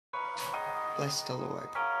Bless the Lord.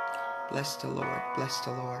 Bless the Lord. Bless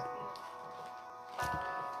the Lord.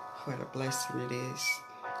 What a blessing it is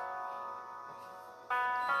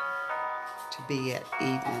to be at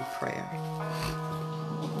evening prayer.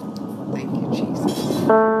 Thank you, Jesus.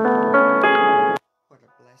 What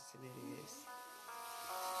a blessing it is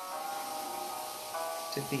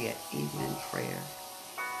to be at evening prayer.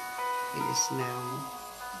 It is now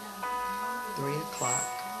 3 o'clock.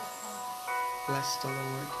 Bless the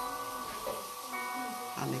Lord.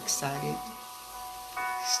 I'm excited,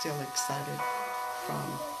 still excited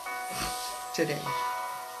from today.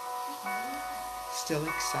 Still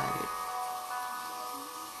excited.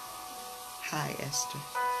 Hi, Esther.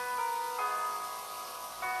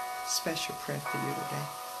 Special prayer for you today.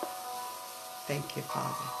 Thank you,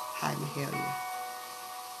 Father. Hi, Mahalia.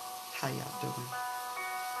 How y'all doing?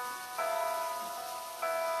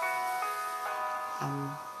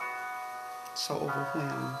 I'm so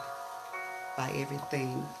overwhelmed by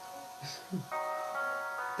everything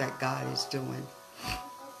that God is doing.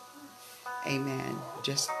 Amen.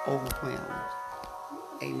 Just overwhelmed.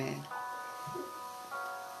 Amen.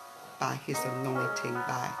 By his anointing,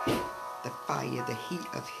 by the fire, the heat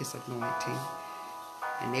of his anointing,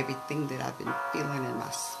 and everything that I've been feeling in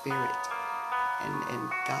my spirit.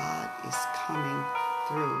 And God is coming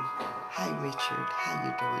through. Hi, Richard. How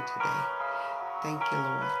you doing today? Thank you,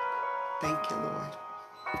 Lord. Thank you, Lord.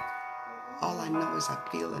 All I know is I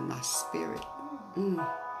feel in my spirit.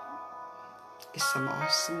 It's some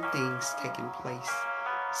awesome things taking place.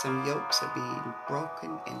 Some yokes are being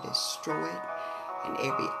broken and destroyed. And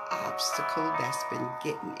every obstacle that's been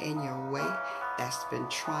getting in your way, that's been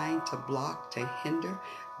trying to block, to hinder,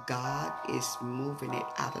 God is moving it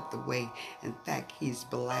out of the way. In fact, he's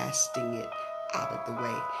blasting it out of the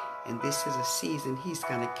way. And this is a season he's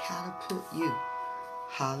going to catapult you.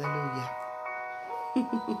 Hallelujah.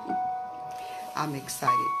 I'm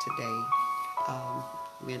excited today. I'm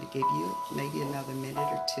going to give you maybe another minute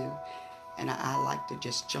or two. And I like to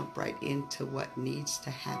just jump right into what needs to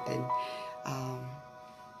happen.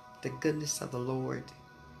 The goodness of the Lord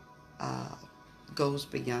goes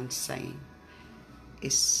beyond saying.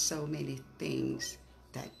 It's so many things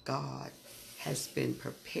that God has been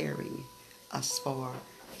preparing us for.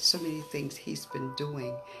 So many things he's been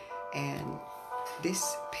doing. And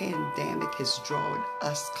this pandemic has drawn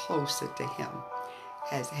us closer to him,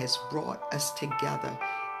 has brought us together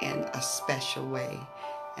in a special way.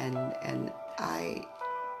 And I,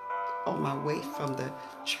 on my way from the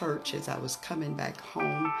church, as I was coming back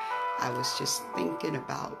home, I was just thinking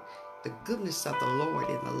about the goodness of the Lord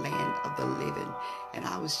in the land of the living. And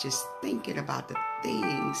I was just thinking about the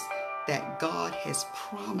things that God has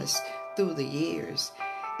promised through the years.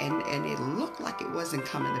 And it looked like it wasn't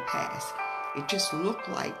coming to pass. It just looked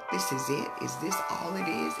like, this is it. Is this all it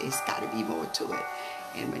is? It's got to be more to it.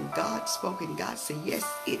 And when God spoke and God said, yes,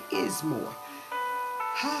 it is more.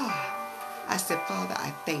 I said, Father,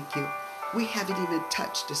 I thank you. We haven't even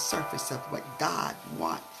touched the surface of what God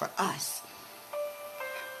wants for us.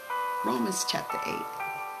 Romans chapter 8,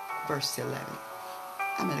 verse 11.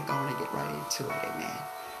 I'm going to go on and get right into it, amen.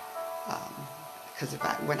 Because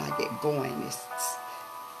when I get going,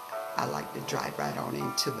 I like to drive right on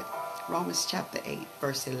into it. Romans chapter 8,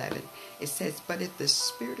 verse 11. It says, but if the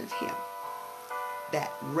spirit of him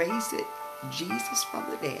that raised Jesus from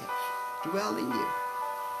the dead dwell in you,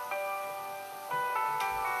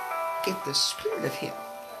 if the spirit of him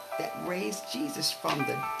that raised Jesus from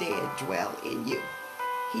the dead dwell in you,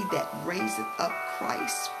 he that raiseth up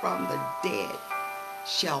Christ from the dead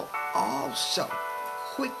shall also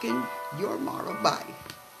quicken your mortal body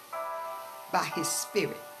by his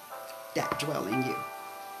spirit that dwell in you.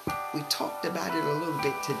 We talked about it a little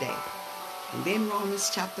bit today. And then Romans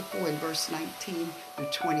chapter 4 and verse 19 through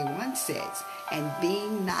 21 says, and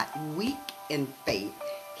being not weak in faith,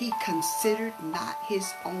 he considered not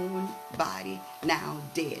his own body now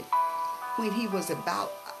dead, when he was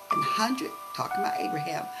about 100, talking about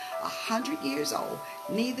Abraham, 100 years old,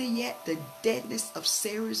 neither yet the deadness of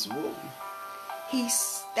Sarah's womb. He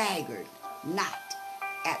staggered not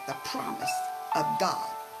at the promise of God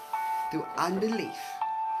through unbelief,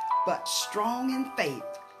 but strong in faith,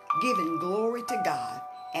 giving glory to God,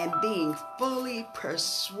 and being fully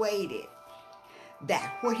persuaded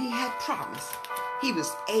that what he had promised, he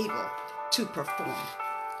was able to perform.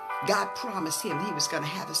 God promised him he was going to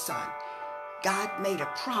have a son. God made a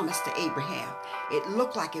promise to Abraham. It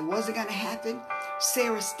looked like it wasn't going to happen.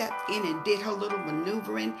 Sarah stepped in and did her little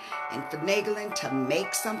maneuvering and finagling to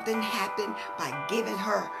make something happen by giving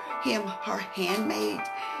him her handmaid.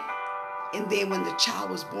 And then when the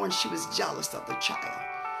child was born, she was jealous of the child.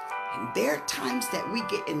 And there are times that we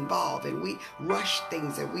get involved and we rush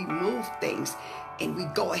things and we move things and we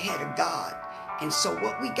go ahead of God. And so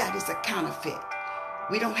what we got is a counterfeit.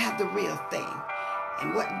 We don't have the real thing.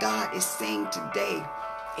 And what God is saying today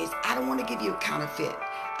is, I don't want to give you a counterfeit.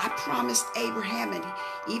 I promised Abraham, and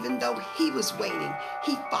even though he was waiting,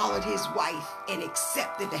 he followed his wife and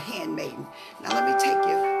accepted the handmaiden. Now let me take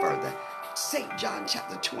you further. St. John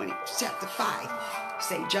chapter 5.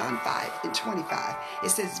 St. John 5:25. It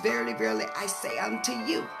says, verily, verily, I say unto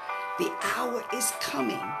you, the hour is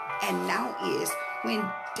coming, and now is, when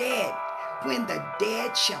the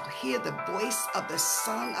dead shall hear the voice of the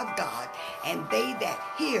Son of God, and they that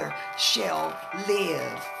hear shall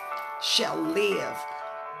live.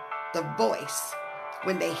 The voice,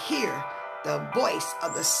 when they hear the voice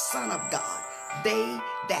of the Son of God, they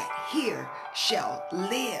that hear shall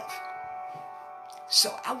live.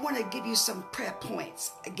 So I want to give you some prayer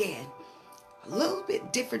points again, a little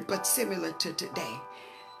bit different but similar to today.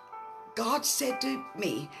 God said to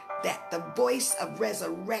me that the voice of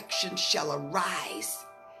resurrection shall arise.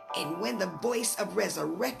 And when the voice of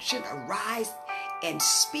resurrection arise and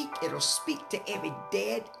speak, it'll speak to every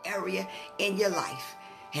dead area in your life.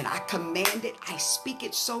 And I command it, I speak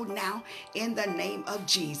it so now in the name of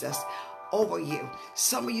Jesus over you.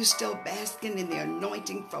 Some of you still basking in the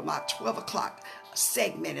anointing from our 12 o'clock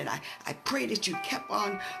segment, and I pray that you kept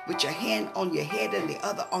on with your hand on your head and the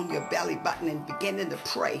other on your belly button and beginning to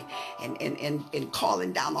pray and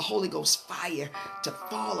calling down the Holy Ghost fire to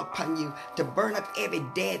fall upon you, to burn up every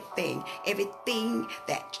dead thing, everything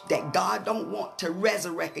that God don't want to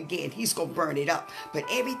resurrect again. He's gonna burn it up. But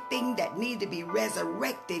everything that need to be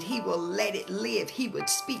resurrected, he will let it live. He would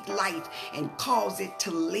speak life and cause it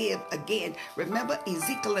to live again. Remember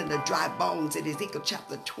Ezekiel and the dry bones in Ezekiel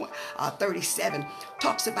chapter 37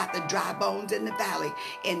 talks about the dry bones in the valley,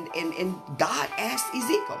 and God asked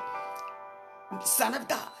Ezekiel, Son of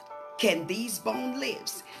God, can these bones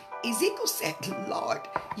live? Ezekiel said, Lord,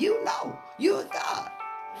 you know, you're God.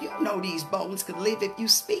 You know these bones could live if you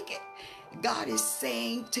speak it. God is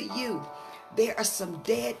saying to you, there are some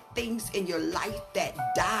dead things in your life that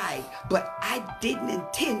died, but I didn't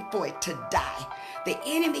intend for it to die. The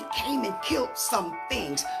enemy came and killed some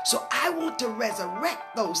things. So I want to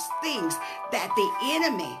resurrect those things that the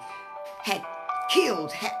enemy had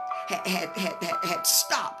killed, had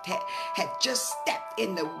stopped, had just stepped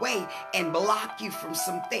in the way and blocked you from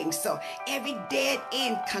some things. So every dead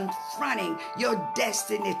end confronting your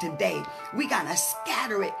destiny today, we gotta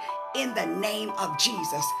scatter it in the name of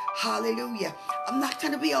Jesus. Hallelujah. I'm not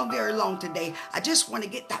going to be on very long today. I just want to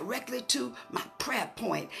get directly to my prayer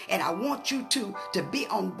point, and I want you to be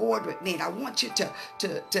on board with me, and I want you to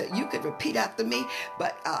you could repeat after me,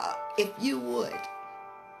 but if you would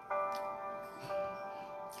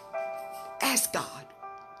ask God,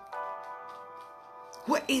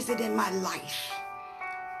 what is it in my life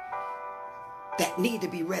that need to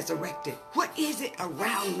be resurrected? What is it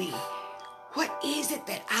around me? What is it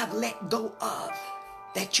that I've let go of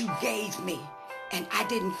that you gave me and I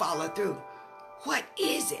didn't follow through? What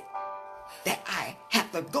is it that I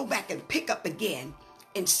have to go back and pick up again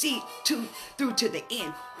and see through to the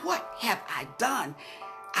end? What have I done?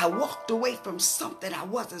 I walked away from something I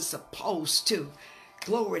wasn't supposed to.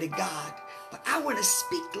 Glory to God. But I want to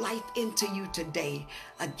speak life into you today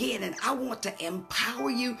again, and I want to empower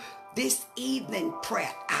you this evening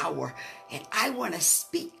prayer hour. And I want to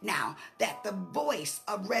speak now that the voice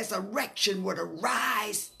of resurrection would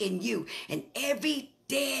arise in you, and every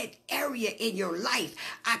dead area in your life,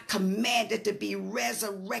 I command it to be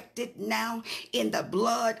resurrected now in the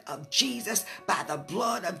blood of Jesus. By the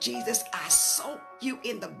blood of Jesus, I soak you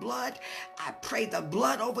in the blood. I pray the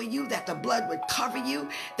blood over you, that the blood would cover you,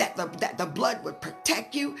 that the blood would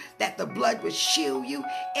protect you, that the blood would shield you.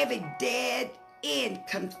 Every dead in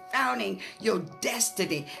confounding your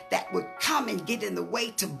destiny that would come and get in the way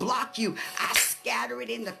to block you, I scatter it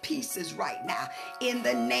into pieces right now in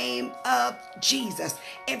the name of Jesus.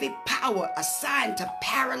 Every power assigned to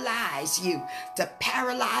paralyze you, to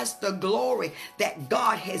paralyze the glory that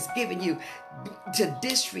God has given you, to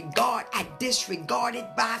disregard, I disregard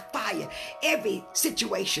it by fire. Every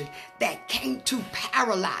situation that came to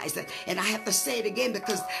paralyze it, and I have to say it again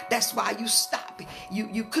because that's why you stopped.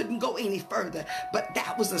 You couldn't go any further, but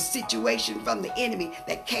that was a situation from the enemy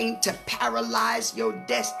that came to paralyze your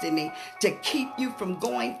destiny, to keep you from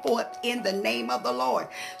going forth in the name of the Lord.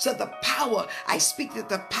 So the power, I speak that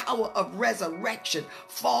the power of resurrection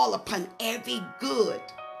fall upon every good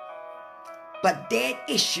but dead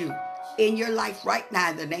issue in your life right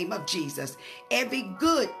now in the name of Jesus. Every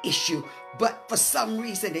good issue, but for some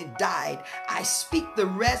reason it died. I speak the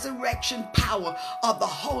resurrection power of the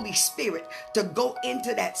Holy Spirit to go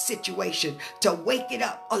into that situation, to wake it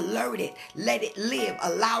up, alert it, let it live,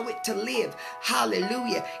 allow it to live.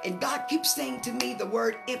 Hallelujah. And God keeps saying to me the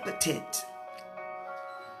word impotent.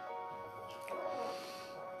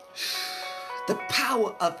 The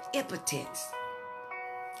power of impotence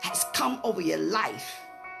has come over your life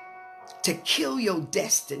to kill your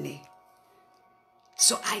destiny.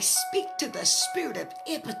 So I speak to the spirit of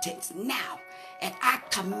impotence now, and I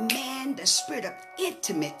command the spirit of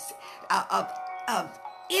intimacy, of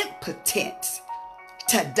impotence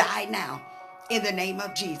to die now. In the name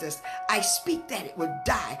of Jesus, I speak that it will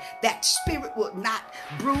die. That spirit will not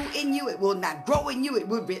brew in you. It will not grow in you. It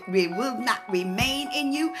will not remain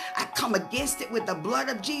in you. I come against it with the blood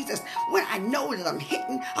of Jesus. When I know that I'm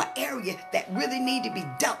hitting an area that really need to be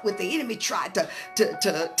dealt with, the enemy tried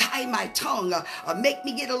to tie my tongue or make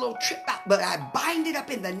me get a little trip out, but I bind it up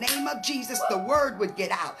in the name of Jesus. The word would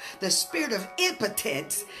get out. The spirit of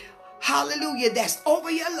impotence, hallelujah, that's over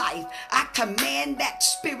your life, I command that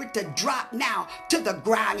spirit to drop now to the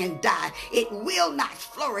ground and die. It will not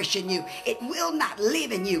flourish in you. It will not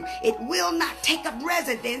live in you. It will not take up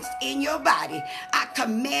residence in your body. I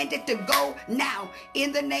command it to go now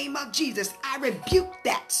in the name of Jesus. I rebuke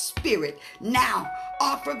that spirit now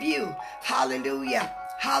off of you. Hallelujah.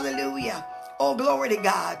 Hallelujah. Oh, glory to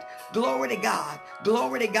God. Glory to God.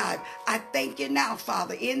 Glory to God. I thank you now,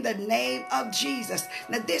 Father, in the name of Jesus.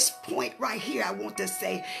 Now, this point right here, I want to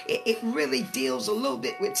say, it really deals a little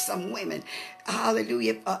bit with some women.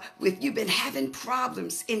 Hallelujah. If you've been having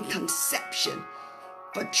problems in conception,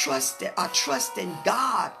 for trusting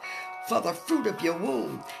God for the fruit of your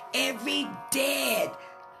womb, every dead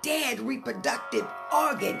reproductive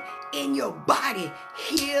organ in your body,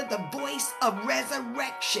 hear the voice of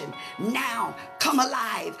resurrection now. Come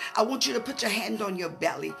alive. I want you to put your hand on your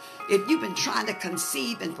belly. If you've been trying to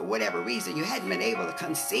conceive and for whatever reason you hadn't been able to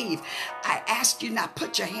conceive, I ask you now,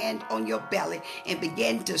 put your hand on your belly and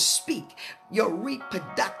begin to speak your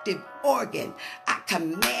reproductive organ. I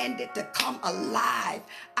command it to come alive.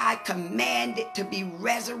 I command it to be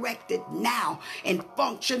resurrected now and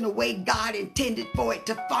function the way God intended for it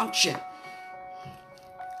to function.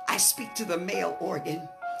 I speak to the male organ,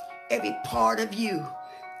 every part of you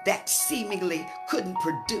that seemingly couldn't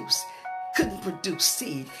produce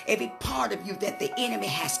seed, every part of you that the enemy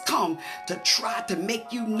has come to try to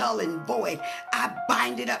make you null and void. I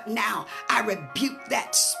bind it up now. I rebuke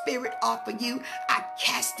that spirit off of you. I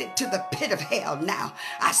cast it to the pit of hell now.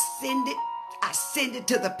 I send it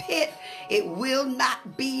to the pit. It will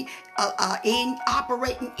not be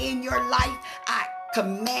operating in your life. I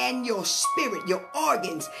command your spirit, your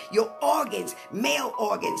organs, male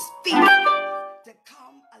organs, female, to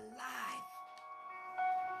come alive.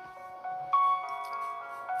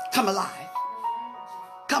 Come alive.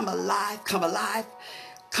 Come alive. Come alive.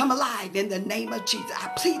 Come alive in the name of Jesus. I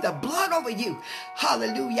plead the blood over you.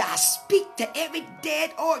 Hallelujah. I speak to every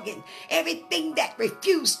dead organ, everything that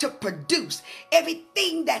refused to produce,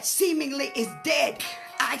 everything that seemingly is dead.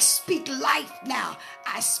 I speak life now.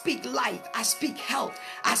 I speak life. I speak health.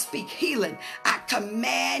 I speak healing. I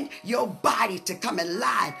command your body to come in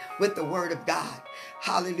line with the word of God.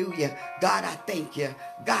 Hallelujah. God, I thank you.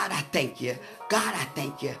 God, I thank you. God, I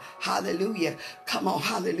thank you. Hallelujah. Come on.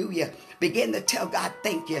 Hallelujah. Begin to tell God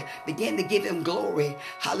thank you. Begin to give him glory.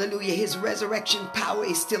 Hallelujah. His resurrection power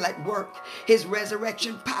is still at work. His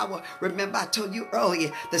resurrection power. Remember, I told you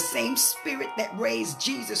earlier, the same spirit that raised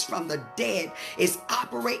Jesus from the dead is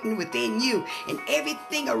operating within you, and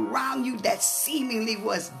everything around you that seemingly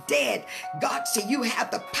was dead. God said you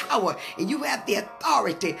have the power and you have the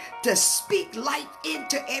authority to speak life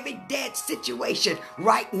into every dead situation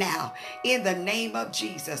right now in the name of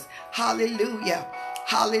Jesus. Hallelujah.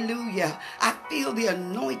 Hallelujah. I feel the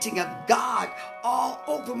anointing of God all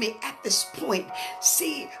over me at this point.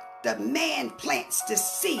 See, the man plants the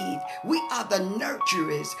seed. We are the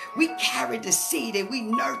nurturers. We carry the seed and we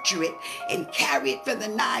nurture it and carry it for the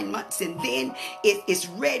 9 months, and then it is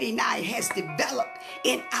ready now. It has developed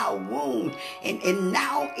in our womb, and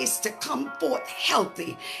now it's to come forth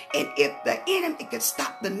healthy. And if the enemy could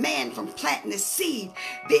stop the man from planting the seed,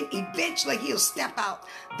 then eventually he'll stamp out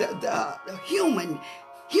the human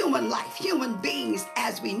human life, human beings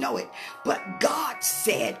as we know it. But God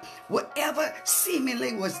said whatever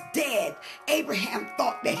seemingly was dead, Abraham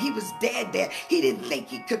thought that he was dead there. He didn't think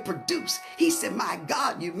he could produce. He said, my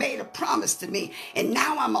God, you made a promise to me, and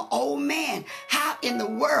now I'm an old man. How in the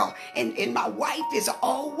world, and my wife is an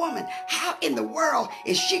old woman, how in the world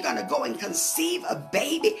is she going to go and conceive a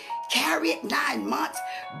baby, carry it 9 months,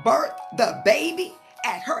 birth the baby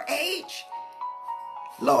at her age?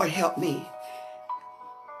 Lord, help me.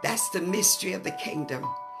 That's the mystery of the kingdom.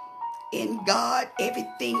 In God,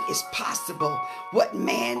 everything is possible. What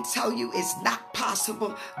man tell you is not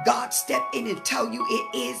possible, God step in and tell you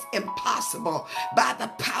it is impossible. By the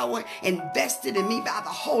power invested in me by the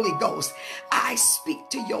Holy Ghost, I speak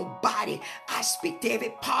to your body. I speak to every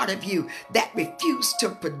part of you that refuse to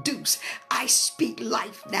produce. I speak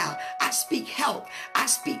life now. I speak health. I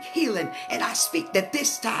speak healing. And I speak that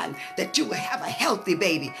this time that you will have a healthy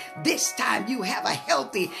baby. This time you have a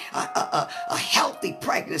healthy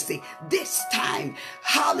pregnancy. This time,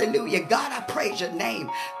 hallelujah, God, I praise your name.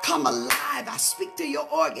 Come alive. I speak to your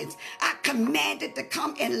organs. I command it to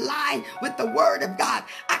come in line with the word of God.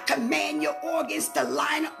 I command your organs to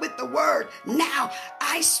line up with the word. Now,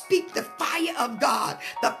 I speak the fire of God,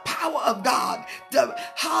 the power of God, the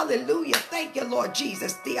hallelujah, thank you, Lord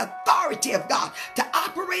Jesus, the authority of God to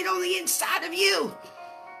operate on the inside of you.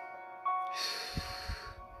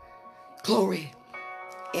 Glory.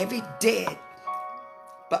 Every dead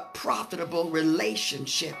but profitable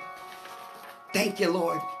relationship. Thank you,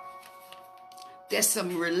 Lord. There's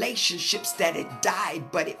some relationships that it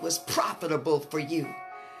died, but it was profitable for you.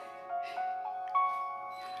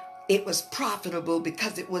 It was profitable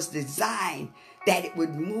because it was designed that it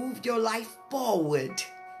would move your life forward.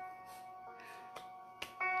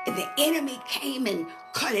 And the enemy came and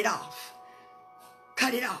cut it off.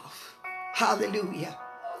 Cut it off. Hallelujah.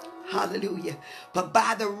 Hallelujah. But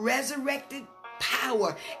by the resurrected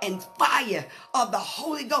power and fire of the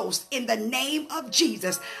Holy Ghost, in the name of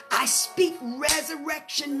Jesus, I speak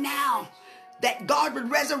resurrection now. That God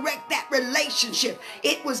would resurrect that relationship.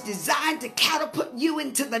 It was designed to catapult you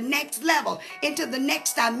into the next level, into the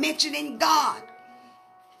next dimension in God.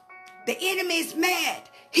 The enemy is mad.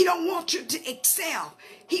 He don't want you to excel.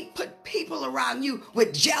 He put people around you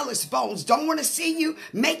with jealous bones. Don't want to see you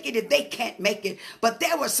make it if they can't make it. But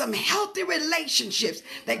there were some healthy relationships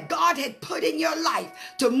that God had put in your life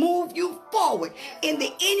to move you forward. And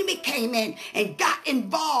the enemy came in and got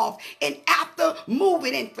involved. And after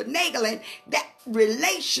moving and finagling, that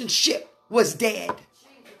relationship was dead.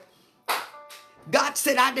 God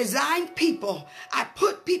said, I designed people. I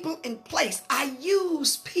put people in place. I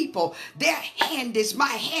use people. Their hand is my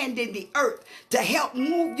hand in the earth to help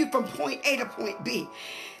move you from point A to point B.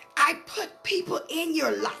 I put people in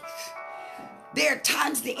your life. There are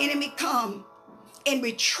times the enemy come and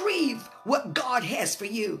retrieve what God has for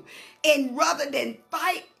you. And rather than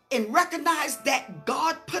fight and recognize that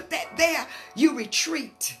God put that there, you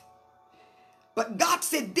retreat. But God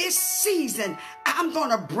said, this season, I'm going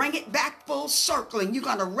to bring it back full circle, and you're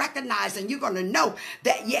going to recognize and you're going to know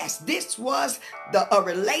that, yes, this was a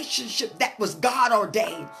relationship that was God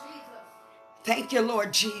ordained. Thank you,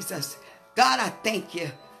 Lord Jesus. God, I thank you.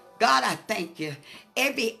 God, I thank you.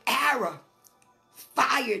 Every arrow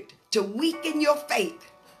fired to weaken your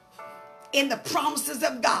faith in the promises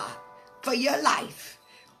of God for your life.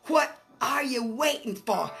 What are you waiting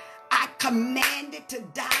for? I command it to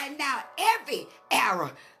die now. Every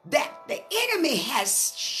arrow that the enemy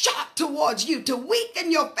has shot towards you to weaken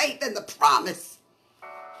your faith in the promise,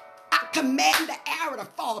 I command the arrow to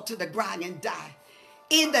fall to the ground and die.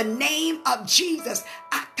 In the name of Jesus,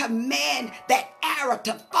 I command that arrow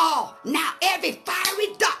to fall. Now, every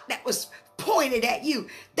fiery dart that was pointed at you,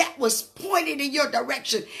 that was pointed in your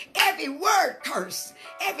direction, every word curse,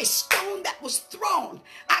 every stone that was thrown,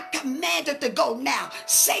 I command it to go now.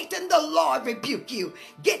 Satan, the Lord rebuke you.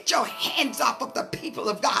 Get your hands off of the people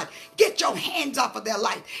of God. Get your hands off of their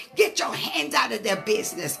life. Get your hands out of their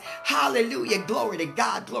business. Hallelujah. Glory to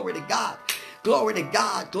God. Glory to God. Glory to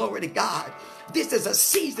God. Glory to God. This is a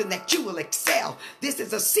season that you will excel. This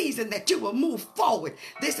is a season that you will move forward.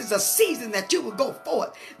 This is a season that you will go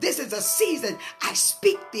forward. This is a season I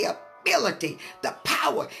speak the ability, the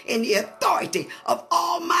power, and the authority of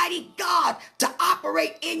Almighty God to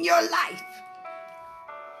operate in your life.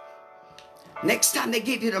 Next time they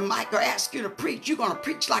give you the mic or ask you to preach, you're going to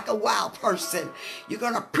preach like a wild person. You're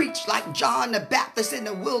going to preach like John the Baptist in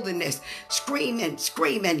the wilderness, screaming,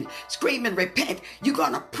 screaming, screaming, repent. You're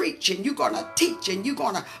going to preach and you're going to teach and you're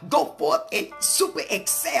going to go forth and super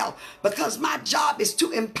excel, because my job is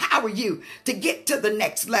to empower you to get to the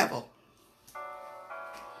next level.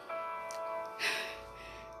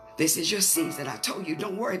 This is your season. I told you,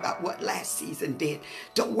 don't worry about what last season did.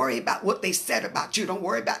 Don't worry about what they said about you. Don't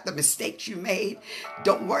worry about the mistakes you made.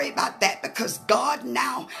 Don't worry about that, because God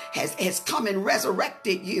now has come and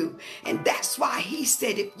resurrected you. And that's why he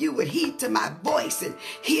said, if you would heed to my voice and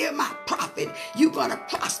hear my prophet, you're going to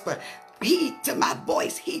prosper. Heed to my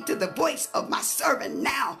voice, heed to the voice of my servant.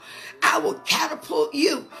 Now I will catapult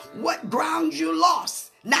you. What ground you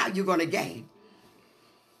lost, now you're going to gain.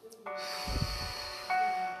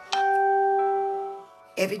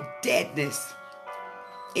 Every deadness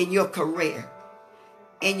in your career,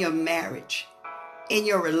 in your marriage, in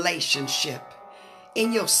your relationship,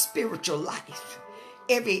 in your spiritual life,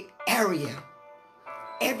 every area,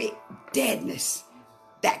 every deadness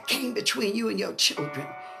that came between you and your children,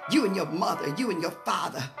 you and your mother, you and your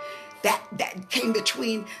father, that came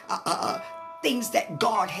between things that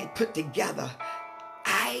God had put together.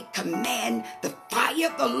 I command the fire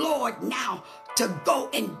of the Lord now to go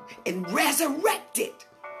and resurrect it.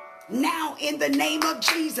 Now, in the name of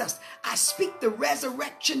Jesus, I speak the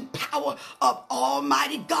resurrection power of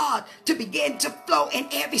Almighty God to begin to flow in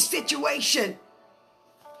every situation.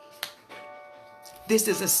 This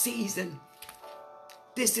is a season.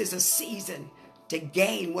 This is a season to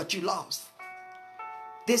gain what you lost.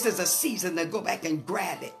 This is a season to go back and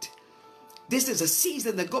grab it. This is a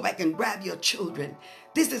season to go back and grab your children.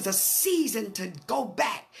 This is a season to go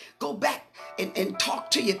back and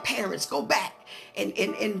talk to your parents. Go back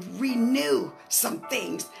and renew some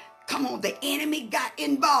things. Come on, the enemy got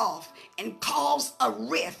involved and caused a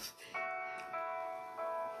rift.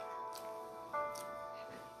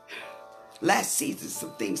 Last season,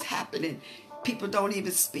 some things happened and people don't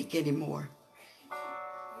even speak anymore.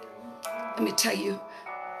 Let me tell you,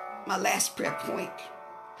 my last prayer point,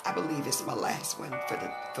 I believe it's my last one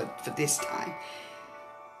for this time.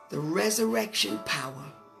 The resurrection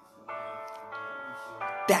power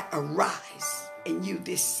that arise in you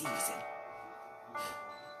this season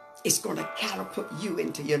is going to catapult you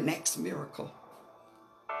into your next miracle,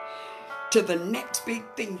 to the next big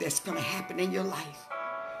thing that's going to happen in your life.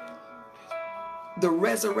 The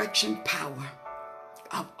resurrection power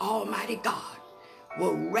of Almighty God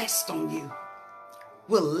will rest on you,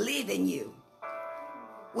 will live in you,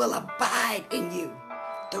 will abide in you.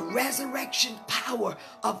 The resurrection power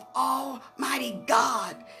of Almighty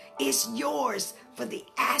God is yours for the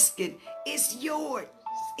asking. It's yours.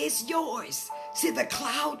 It's yours. See, the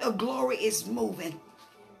cloud of glory is moving.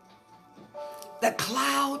 The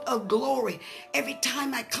cloud of glory. Every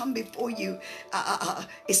time I come before you,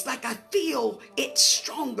 it's like I feel it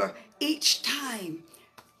stronger each time.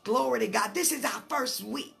 Glory to God. This is our first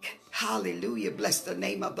week. Hallelujah. Bless the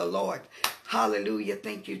name of the Lord. Hallelujah.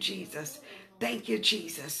 Thank you, Jesus. Thank you,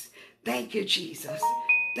 Jesus. Thank you, Jesus.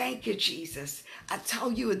 Thank you, Jesus. I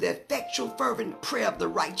tell you, the effectual, fervent prayer of the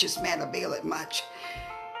righteous man availeth much.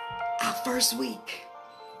 Our first week,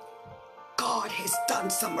 God has done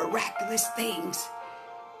some miraculous things.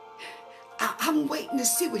 I'm waiting to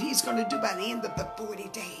see what he's going to do by the end of the 40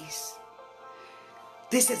 days.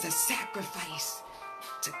 This is a sacrifice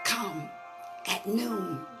to come at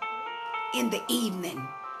noon, in the evening,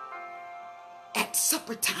 at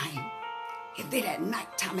supper time, and then at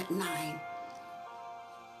nighttime at 9.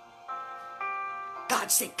 God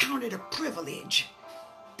said, count it a privilege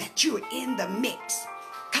that you're in the mix.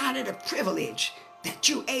 Count it a privilege that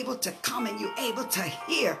you're able to come and you're able to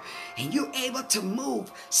hear and you're able to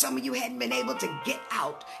move. Some of you hadn't been able to get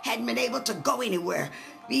out, hadn't been able to go anywhere.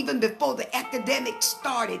 Even before the academic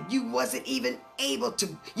started, you wasn't even able to,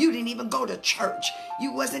 you didn't even go to church.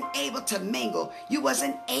 You wasn't able to mingle. You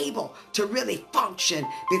wasn't able to really function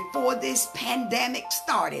before this pandemic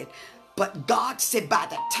started. But God said, by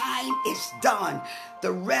the time it's done,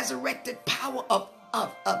 the resurrected power of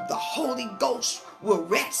the Holy Ghost will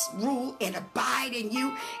rest, rule, and abide in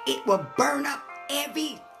you. It will burn up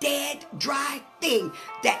every dead, dry thing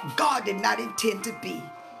that God did not intend to be.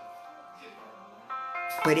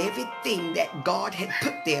 But everything that God had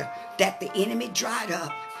put there, that the enemy dried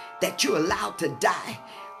up, that you allowed to die,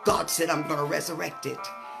 God said, I'm going to resurrect it.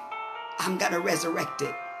 I'm going to resurrect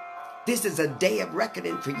it. This is a day of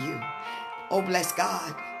reckoning for you. Oh, bless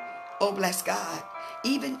God. Oh, bless God.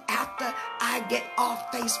 Even after I get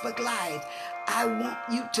off Facebook Live, I want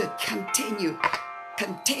you to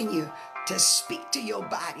continue to speak to your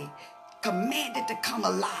body. Command it to come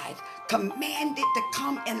alive. Command it to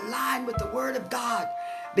come in line with the word of God.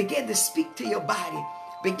 Begin to speak to your body.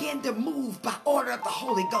 Begin to move by order of the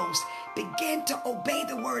Holy Ghost. Begin to obey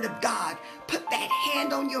the word of God. Put that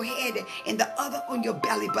hand on your head and the other on your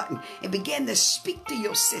belly button and begin to speak to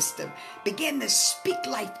your system. Begin to speak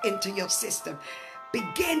life into your system.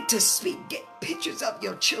 Begin to speak. Get pictures of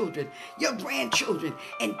your children, your grandchildren,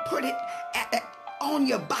 and put it on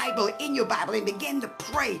your Bible, in your Bible, and begin to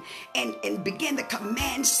pray and begin to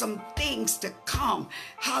command some things to come.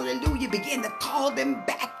 Hallelujah. Begin to call them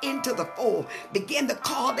back into the fold. Begin to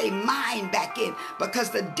call their mind back in,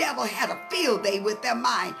 because the devil had a field day with their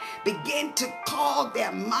mind. Begin to call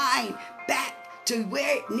their mind back to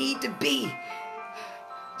where it need to be.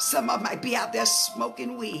 Some of them might be out there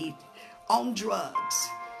smoking weed, on drugs.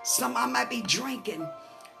 Some of them might be drinking,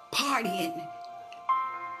 partying.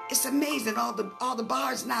 It's amazing, all the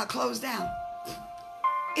bars now closed down.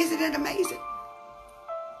 Isn't it amazing?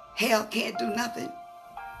 Hell can't do nothing.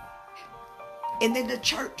 And then the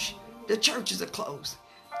churches are closed.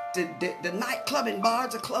 The nightclub and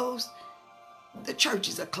bars are closed. The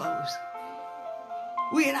churches are closed.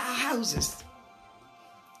 We're in our houses.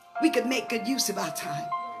 We could make good use of our time.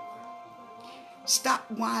 Stop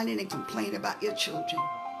whining and complaining about your children,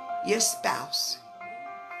 your spouse.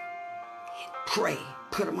 Pray.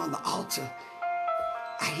 Put them on the altar.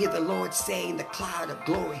 I hear the Lord saying the cloud of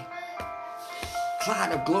glory.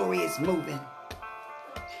 Cloud of glory is moving.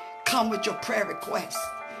 Come with your prayer requests.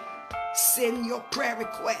 Send your prayer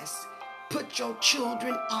requests. Put your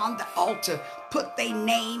children on the altar. Put their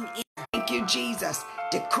name in. Thank you, Jesus.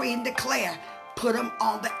 Decree and declare. Put them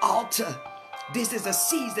on the altar. This is a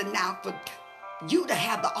season now for you to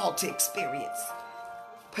have the altar experience.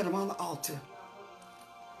 Put them on the altar.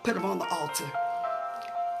 Put them on the altar.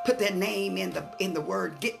 Put their name in the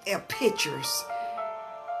word. Get their pictures.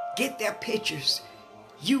 Get their pictures.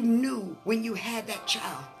 You knew when you had that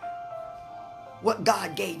child what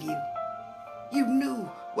God gave you. You knew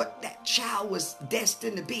what that child was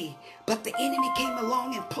destined to be. But the enemy came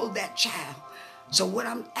along and pulled that child. So what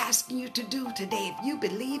I'm asking you to do today, if you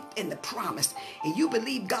believe in the promise, and you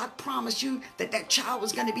believe God promised you that that child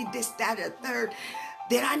was going to be this, that, or third,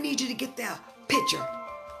 then I need you to get their picture.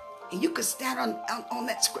 And you could stand on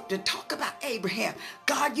that scripture and talk about Abraham.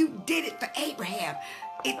 God, you did it for Abraham.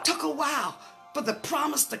 It took a while for the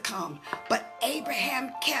promise to come, but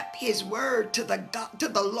Abraham kept his word to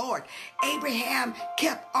the Lord. Abraham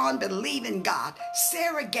kept on believing God.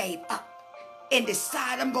 Sarah gave up and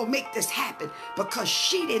decided, I'm going to make this happen, because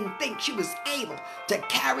she didn't think she was able to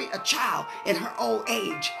carry a child in her old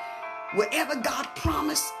age. Whatever God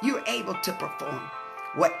promised, you're able to perform.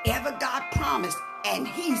 Whatever God promised, and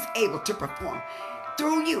he's able to perform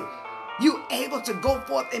through you. You're able to go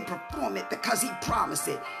forth and perform it because he promised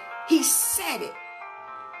it. He said it.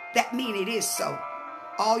 That means it is so.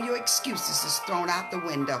 All your excuses is thrown out the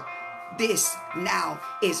window. This now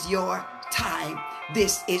is your time.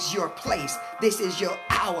 This is your place. This is your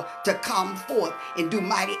hour to come forth and do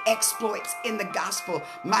mighty exploits in the gospel,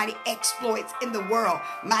 mighty exploits in the world,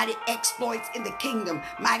 mighty exploits in the kingdom,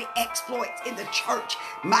 mighty exploits in the church,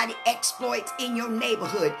 mighty exploits in your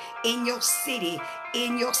neighborhood, in your city,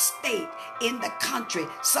 in your state, in the country.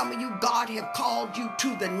 Some of you, God have called you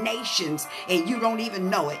to the nations and you don't even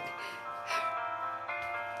know it.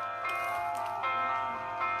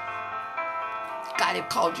 God have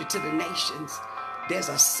called you to the nations. There's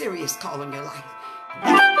a serious call in your life. The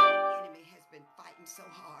enemy has been fighting so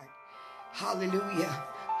hard. Hallelujah.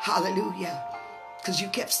 Hallelujah. Because you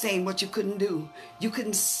kept saying what you couldn't do. You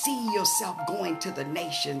couldn't see yourself going to the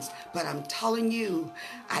nations. But I'm telling you,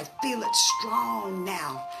 I feel it strong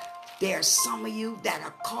now. There are some of you that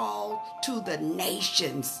are called to the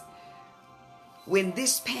nations. When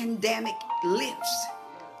this pandemic lifts,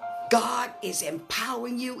 God is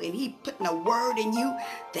empowering you, and he putting a word in you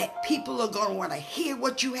that people are going to want to hear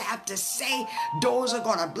what you have to say. Doors are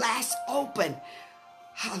going to blast open.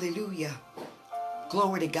 Hallelujah.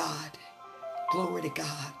 Glory to God. Glory to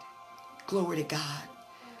God. Glory to God.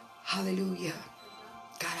 Hallelujah.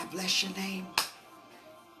 God, I bless your name.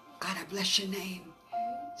 God, I bless your name.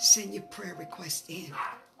 Send your prayer request in.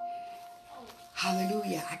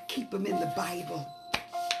 Hallelujah. I keep them in the Bible.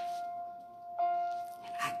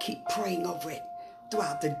 I keep praying over it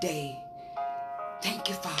throughout the day. Thank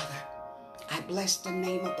you, Father. I bless the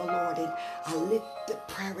name of the Lord, and I lift the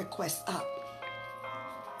prayer requests up.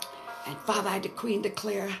 And Father, I decree and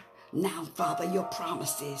declare now, Father, your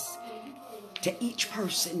promises to each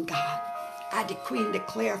person, God. I decree and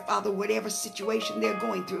declare, Father, whatever situation they're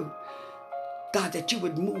going through, God, that you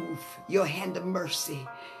would move your hand of mercy,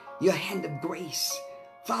 your hand of grace.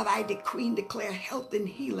 Father, I decree and declare health and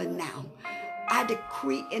healing now. I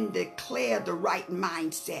decree and declare the right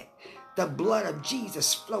mindset, the blood of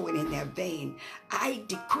Jesus flowing in their vein. I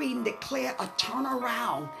decree and declare a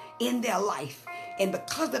turnaround in their life. And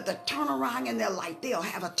because of the turnaround in their life, they'll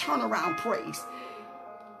have a turnaround praise.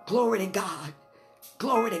 Glory to God.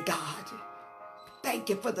 Glory to God. Thank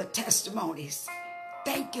you for the testimonies.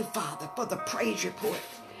 Thank you, Father, for the praise report.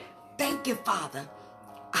 Thank you, Father.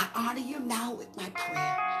 I honor you now with my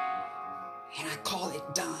prayer, and I call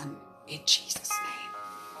it done in Jesus'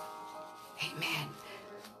 name. Amen.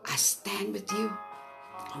 I stand with you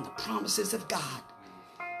on the promises of God.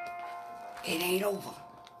 It ain't over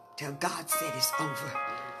till God said it's over.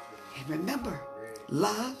 And remember,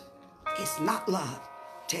 love is not love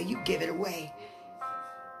till you give it away.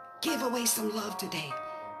 Give away some love today.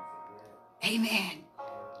 Amen.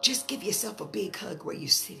 Just give yourself a big hug where you're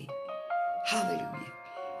sitting. Hallelujah.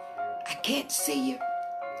 I can't see you.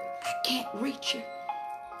 I can't reach you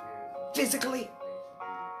physically.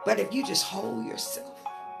 But if you just hold yourself,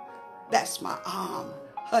 that's my arm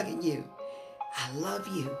hugging you. I love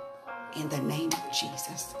you in the name of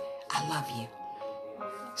Jesus. I love you.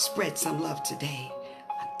 Spread some love today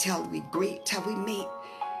until we meet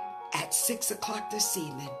at 6 o'clock this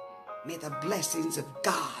evening. May the blessings of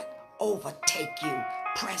God overtake you,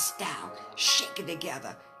 press down, shake it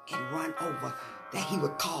together, and run over, that he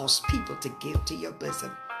would cause people to give to your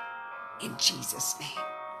bosom. In Jesus' name,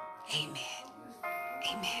 amen.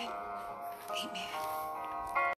 Amen. Amen.